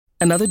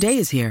Another day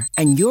is here,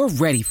 and you're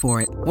ready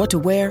for it. What to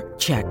wear?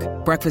 Check.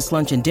 Breakfast,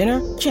 lunch, and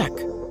dinner? Check.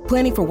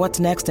 Planning for what's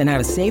next and how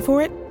to save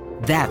for it?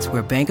 That's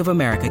where Bank of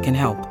America can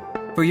help.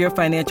 For your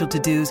financial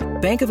to-dos,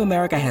 Bank of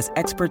America has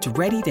experts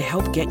ready to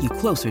help get you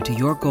closer to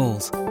your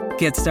goals.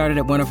 Get started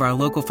at one of our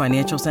local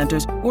financial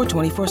centers or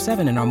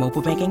 24/7 in our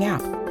mobile banking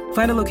app.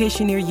 Find a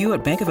location near you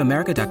at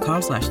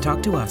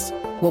bankofamerica.com/talktous.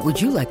 What would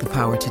you like the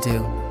power to do?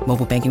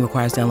 Mobile banking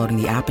requires downloading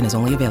the app and is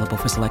only available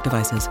for select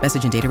devices.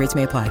 Message and data rates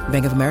may apply.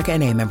 Bank of America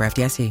N.A., member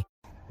FDIC.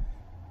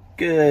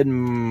 Good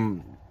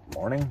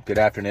morning, good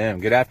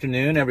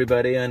afternoon,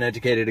 everybody.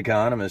 Uneducated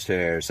economist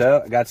here.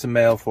 So I got some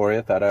mail for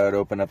you. Thought I would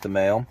open up the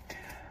mail.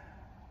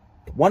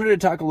 Wanted to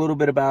talk a little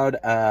bit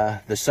about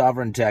the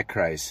sovereign debt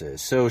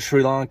crisis. So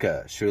Sri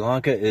Lanka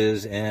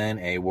is in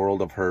a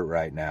world of hurt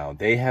right now.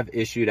 They have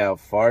issued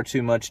out far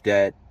too much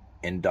debt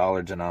in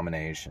dollar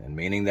denomination,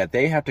 meaning that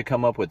they have to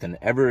come up with an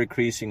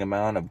ever-increasing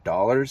amount of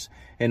dollars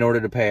in order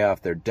to pay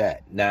off their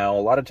debt. Now,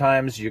 a lot of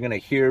times you're going to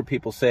hear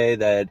people say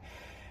that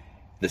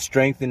the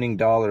strengthening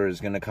dollar is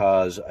going to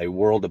cause a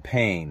world of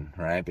pain,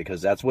 right?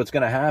 Because that's what's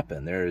going to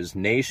happen. There's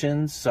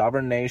nations,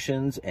 sovereign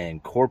nations,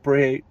 and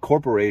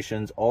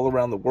corporations all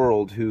around the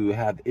world who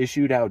have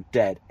issued out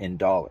debt in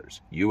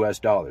dollars, U.S.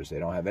 dollars. They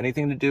don't have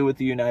anything to do with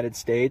the United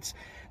States.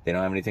 They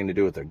don't have anything to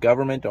do with their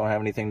government, don't have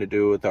anything to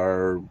do with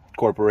our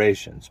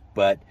corporations.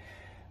 But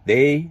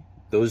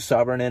those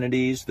sovereign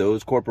entities,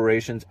 those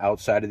corporations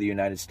outside of the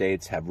United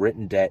States have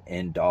written debt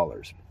in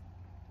dollars.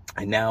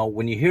 And now,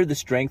 when you hear the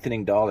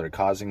strengthening dollar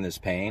causing this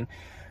pain,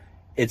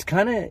 it's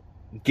kind of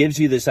gives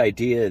you this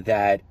idea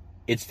that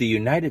it's the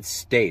United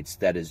States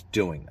that is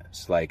doing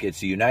this. Like, it's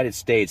the United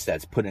States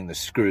that's putting the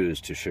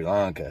screws to Sri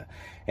Lanka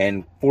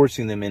and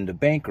forcing them into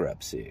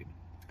bankruptcy.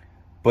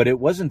 But it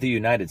wasn't the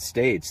United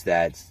States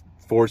that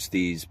forced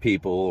these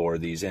people or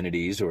these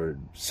entities or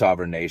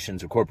sovereign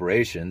nations or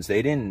corporations.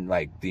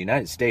 The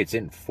United States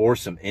didn't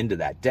force them into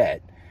that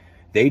debt.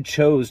 They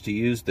chose to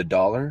use the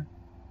dollar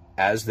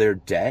as their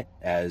debt,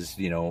 as,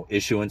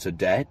 issuance of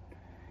debt,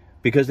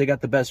 because they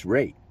got the best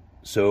rate.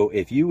 So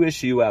if you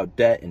issue out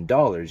debt in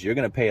dollars, you're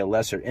going to pay a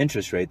lesser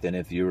interest rate than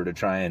if you were to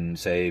try and,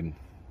 say,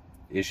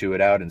 issue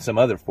it out in some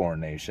other foreign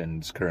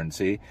nation's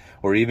currency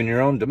or even your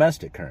own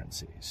domestic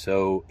currency.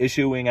 So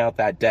issuing out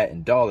that debt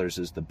in dollars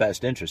is the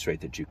best interest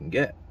rate that you can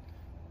get.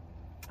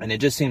 And it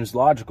just seems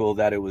logical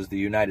that it was the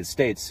United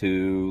States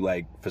who,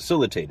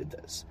 facilitated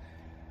this.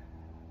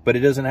 But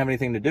it doesn't have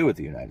anything to do with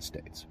the United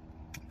States.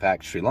 In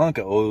fact, Sri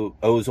Lanka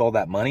owes all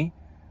that money,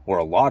 or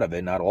a lot of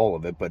it, not all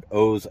of it, but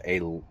owes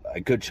a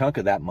good chunk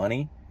of that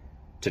money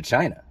to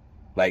China.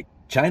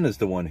 China's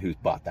the one who's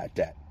bought that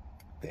debt.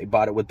 They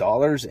bought it with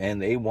dollars,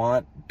 and they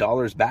want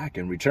dollars back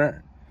in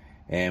return.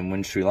 And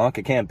when Sri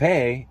Lanka can't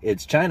pay,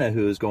 it's China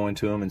who is going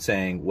to them and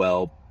saying,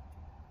 well,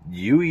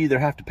 you either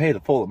have to pay the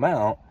full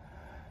amount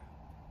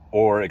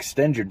or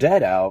extend your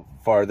debt out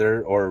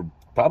farther or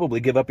probably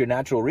give up your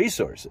natural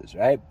resources,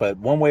 right? But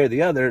one way or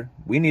the other,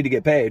 we need to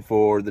get paid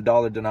for the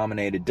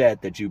dollar-denominated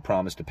debt that you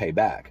promised to pay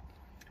back.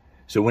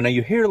 So when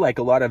you hear a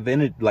lot of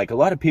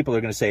people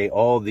are going to say,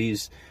 all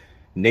these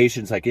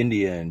nations like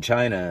India and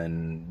China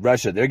and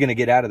Russia, they're going to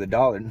get out of the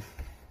dollar.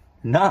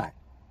 They're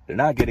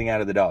not getting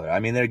out of the dollar. I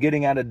mean, they're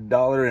getting out of the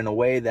dollar in a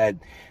way that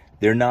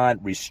they're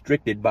not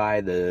restricted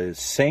by the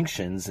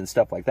sanctions and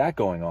stuff like that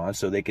going on,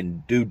 so they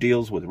can do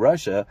deals with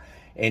Russia.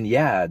 And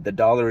yeah, the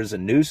dollar is a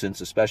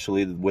nuisance,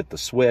 especially with the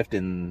SWIFT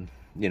and,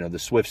 the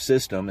SWIFT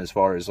system, as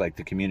far as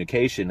the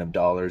communication of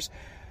dollars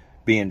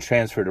being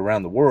transferred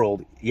around the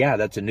world. Yeah,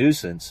 that's a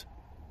nuisance.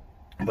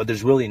 But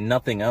there's really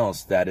nothing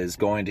else that is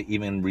going to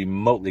even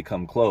remotely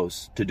come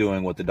close to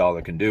doing what the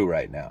dollar can do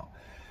right now.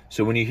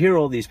 So when you hear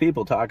all these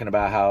people talking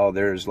about how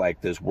there's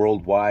this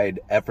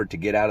worldwide effort to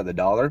get out of the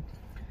dollar,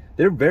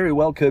 there very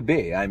well could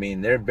be. I mean,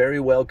 there very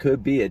well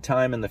could be a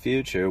time in the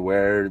future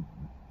where,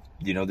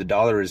 the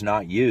dollar is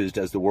not used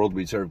as the world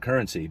reserve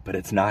currency, but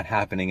it's not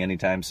happening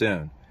anytime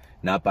soon.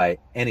 Not by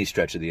any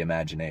stretch of the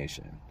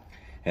imagination.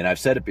 And I've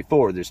said it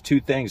before, there's two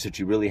things that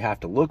you really have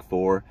to look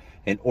for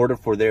in order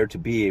for there to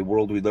be a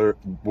world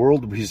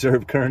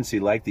reserve currency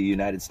like the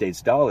United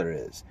States dollar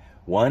is.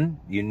 One,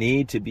 you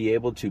need to be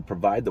able to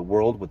provide the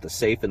world with a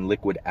safe and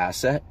liquid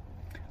asset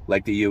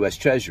like the U.S.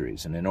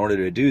 Treasuries. And in order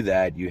to do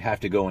that, you have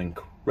to go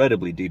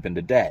incredibly deep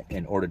into debt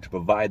in order to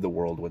provide the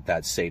world with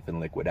that safe and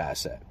liquid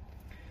asset.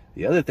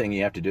 The other thing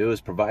you have to do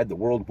is provide the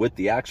world with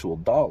the actual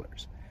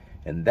dollars.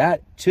 And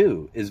that,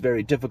 too, is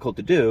very difficult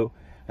to do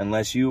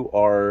unless you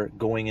are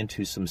going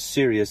into some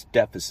serious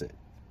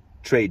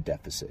trade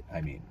deficit,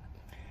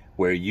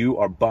 where you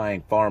are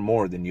buying far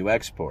more than you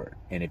export.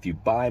 And if you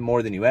buy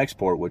more than you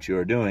export, what you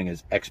are doing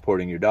is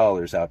exporting your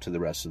dollars out to the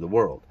rest of the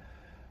world.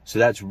 So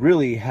that's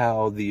really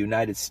how the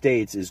United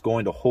States is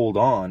going to hold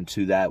on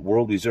to that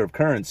world reserve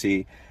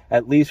currency,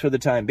 at least for the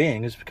time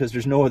being, is because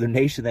there's no other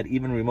nation that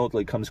even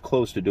remotely comes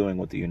close to doing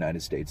what the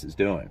United States is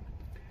doing.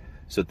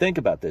 So think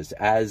about this.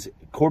 As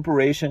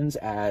corporations,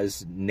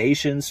 as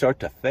nations start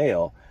to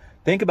fail,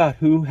 think about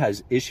who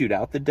has issued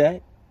out the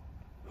debt,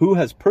 who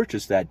has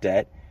purchased that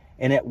debt,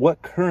 and at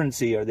what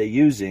currency are they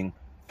using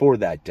for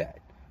that debt.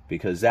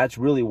 because that's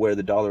really where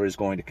the dollar is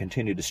going to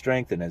continue to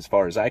strengthen, as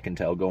far as I can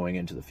tell, going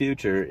into the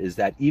future, is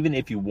that even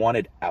if you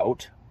wanted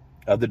out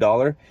of the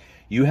dollar,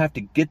 you have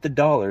to get the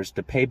dollars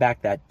to pay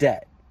back that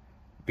debt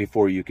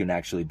before you can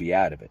actually be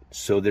out of it.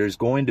 So there's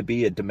going to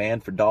be a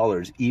demand for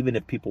dollars. Even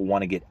if people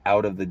want to get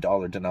out of the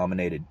dollar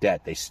denominated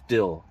debt, they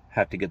still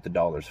have to get the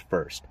dollars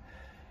first.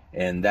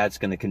 And that's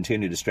going to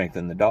continue to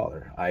strengthen the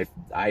dollar.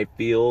 I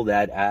feel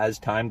that as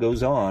time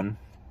goes on,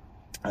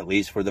 at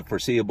least for the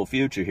foreseeable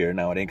future here,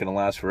 now it ain't going to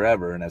last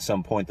forever, and at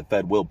some point the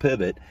Fed will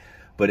pivot,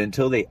 but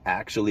until they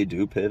actually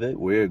do pivot,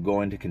 we're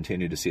going to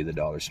continue to see the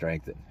dollar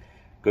strengthen.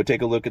 Go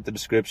take a look at the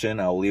description.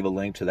 I'll leave a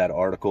link to that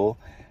article.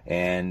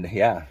 And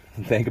yeah,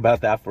 think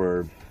about that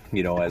for,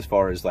 as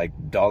far as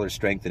like dollar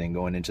strengthening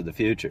going into the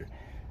future.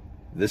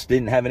 This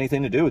didn't have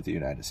anything to do with the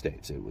United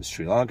States. It was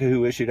Sri Lanka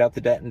who issued out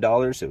the debt in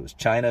dollars. It was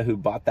China who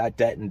bought that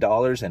debt in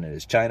dollars, and it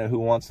is China who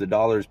wants the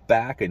dollars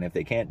back. And if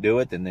they can't do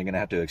it, then they're going to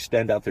have to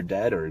extend out their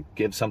debt or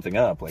give something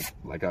up,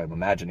 like I'm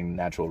imagining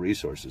natural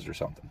resources or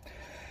something.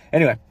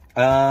 Anyway,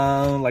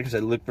 like I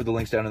said, look for the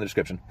links down in the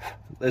description.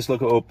 Let's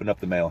open up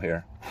the mail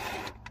here.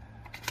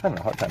 I'm having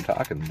a hard time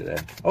talking today.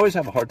 Always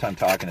have a hard time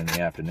talking in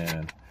the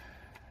afternoon.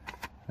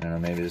 I don't know,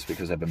 maybe it's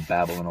because I've been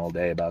babbling all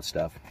day about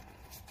stuff.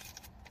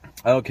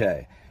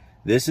 Okay,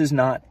 this is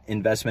not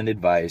investment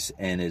advice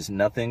and is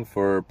nothing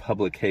for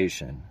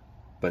publication,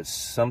 but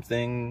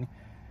something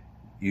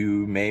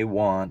you may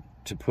want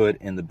to put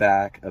in the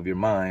back of your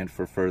mind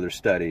for further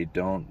study.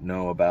 Don't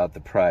know about the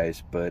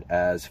price, but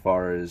as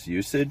far as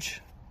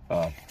usage,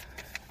 okay.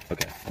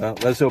 Well,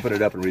 let's open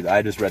it up and read.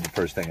 I just read the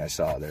first thing I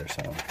saw there,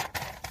 so.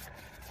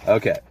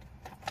 Okay,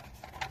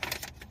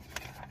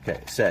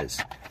 it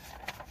says,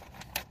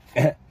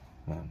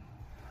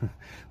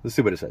 let's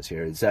see what it says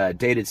here. It's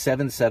dated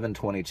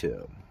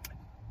 7/7/22.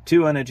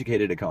 To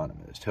uneducated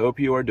economist, hope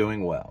you are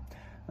doing well.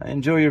 I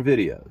enjoy your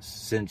videos.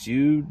 Since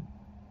you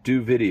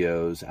do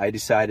videos, I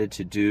decided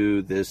to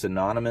do this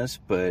anonymous,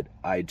 but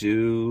I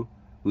do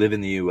live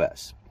in the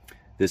U.S.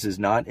 This is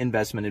not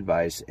investment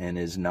advice and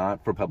is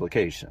not for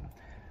publication,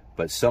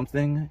 but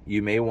something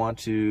you may want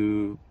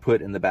to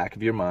put in the back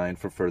of your mind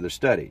for further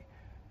study.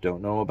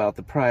 Don't know about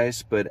the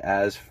price, but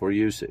as for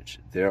usage,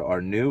 there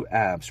are new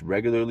apps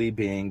regularly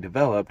being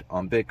developed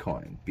on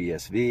Bitcoin,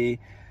 BSV,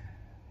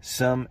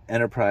 some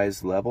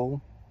enterprise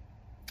level.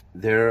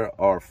 There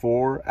are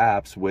 4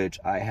 apps which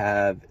I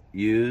have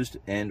used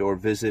and or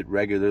visit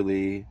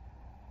regularly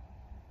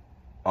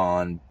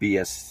on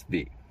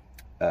BSV.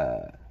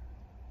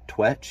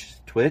 Twitch,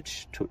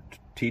 TWETCH,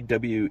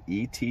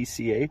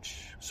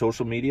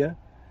 social media,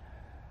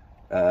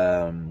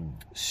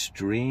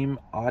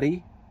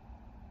 Streamawity,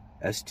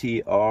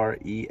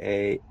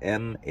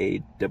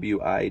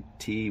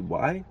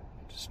 STREAMAWITY,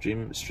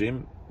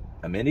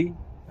 Streamamity,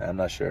 I'm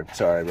not sure,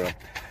 sorry bro,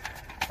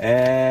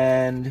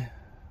 and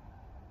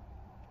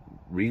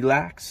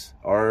Relax,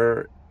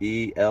 RELAYX,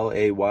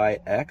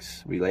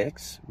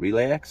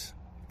 Relax,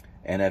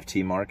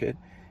 NFT Market,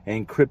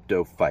 and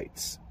Crypto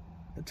Fights.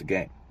 It's a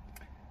game.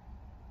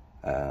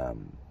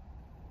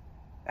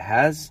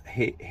 Hast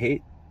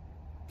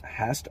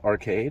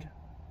Arcade.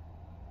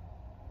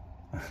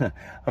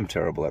 I'm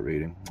terrible at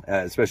reading,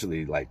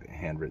 especially like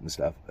handwritten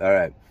stuff. All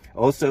right.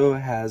 Also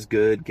has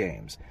good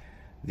games.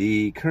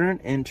 The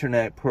current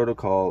internet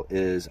protocol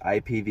is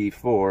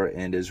IPv4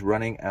 and is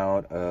running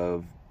out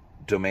of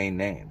domain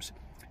names.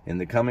 And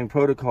the coming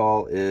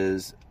protocol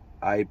is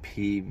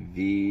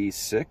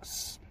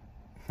IPv6.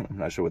 I'm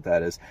not sure what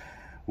that is,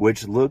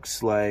 which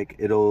looks like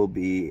it'll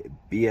be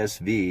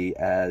BSV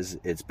as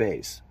its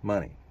base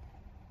money.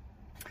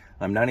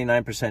 I'm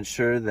 99%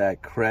 sure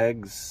that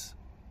Craig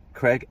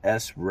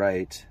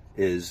Wright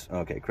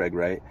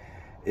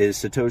is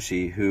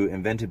Satoshi, who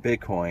invented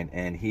Bitcoin,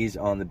 and he's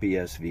on the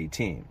BSV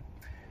team.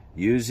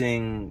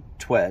 Using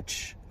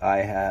Twetch, I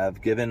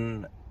have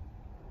given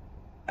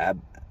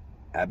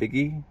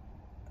Abigi.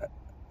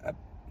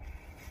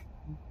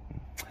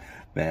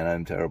 Man,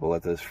 I'm terrible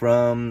at this.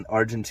 From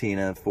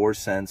Argentina, 4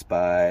 cents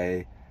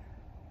by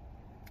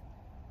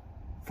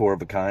 4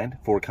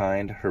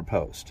 kind, her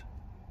post.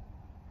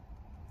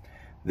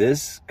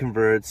 This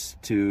converts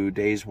to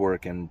days'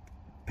 work in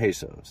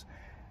pesos.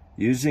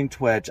 Using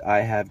Twitch, I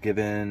have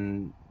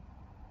given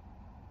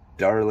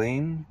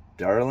Darlene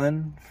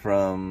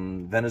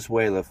from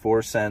Venezuela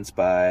 4 cents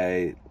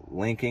by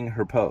linking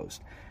her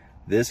post.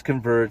 This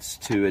converts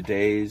to a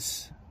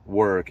day's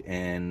work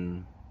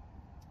in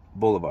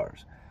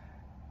bolivars.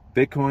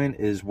 Bitcoin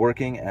is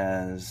working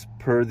as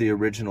per the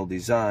original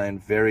design,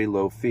 very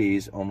low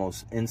fees,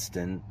 almost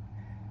infinite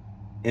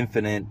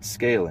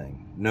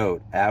scaling.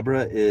 Note,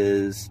 Abra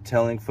is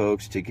telling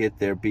folks to get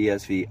their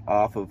BSV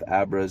off of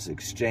Abra's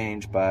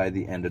exchange by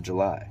the end of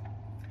July.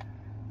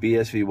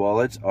 BSV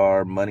wallets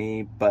are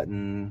Money,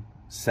 Button,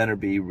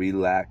 Centerbee,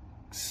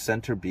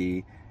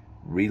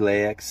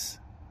 Relax,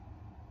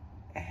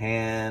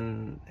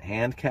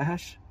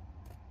 Handcash,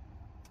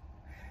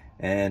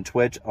 and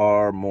Twitch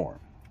are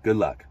more. Good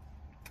luck.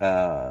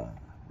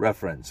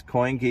 Reference,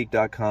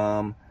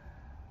 CoinGeek.com,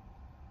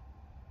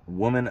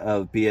 Woman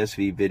of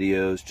BSV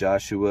Videos,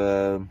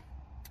 Joshua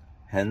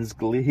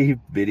Hensley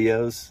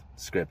videos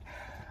script.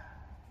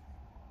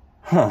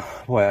 Huh,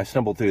 boy, I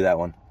stumbled through that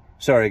one.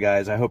 Sorry,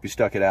 guys. I hope you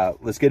stuck it out.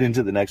 Let's get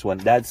into the next one.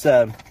 That's,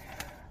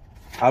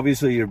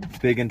 obviously, you're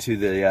big into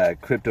the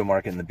crypto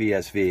market and the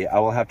BSV. I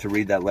will have to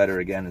read that letter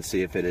again and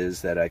see if it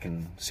is that I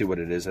can see what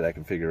it is that I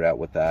can figure out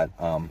with that.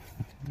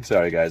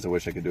 Sorry, guys. I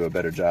wish I could do a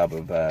better job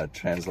of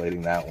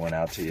translating that one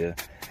out to you.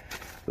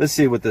 Let's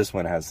see what this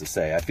one has to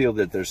say. I feel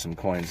that there's some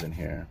coins in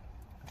here.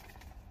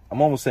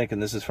 I'm almost thinking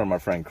this is from our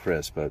friend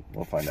Chris, but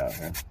we'll find out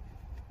here.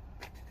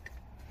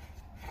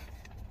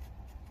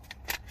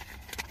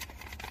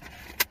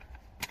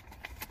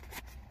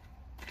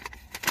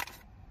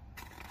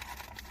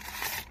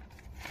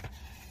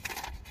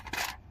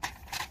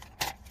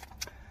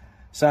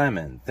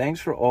 Simon, thanks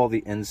for all the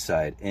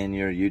insight in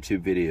your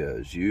YouTube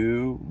videos.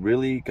 You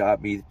really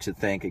got me to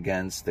think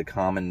against the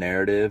common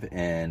narrative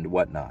and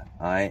whatnot.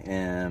 I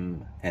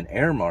am an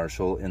air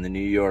marshal in the New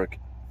York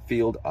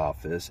field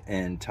office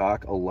and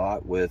talk a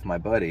lot with my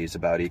buddies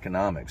about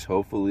economics.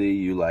 Hopefully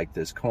you like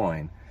this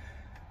coin.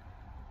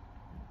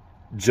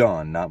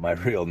 John, not my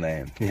real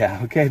name. Yeah,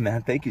 okay,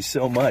 man. Thank you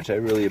so much. I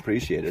really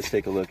appreciate it. Let's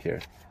take a look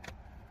here.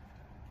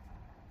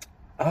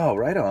 Oh,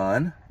 right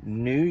on.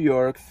 New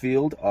York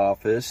field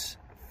office,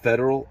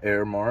 Federal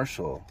Air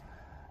Marshal.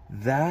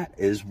 That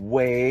is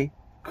way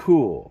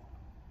cool.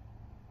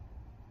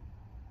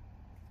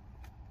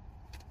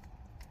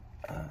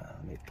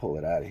 Let me pull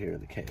it out of here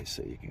of the case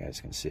so you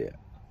guys can see it.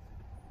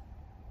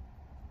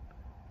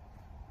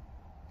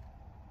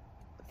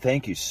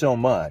 Thank you so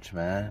much,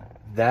 man.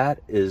 That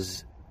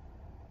is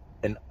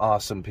an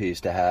awesome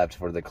piece to have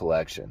for the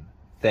collection.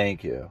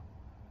 Thank you.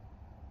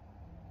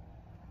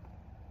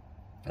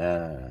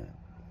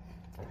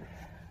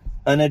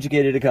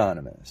 Uneducated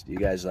economist. You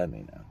guys let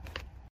me know.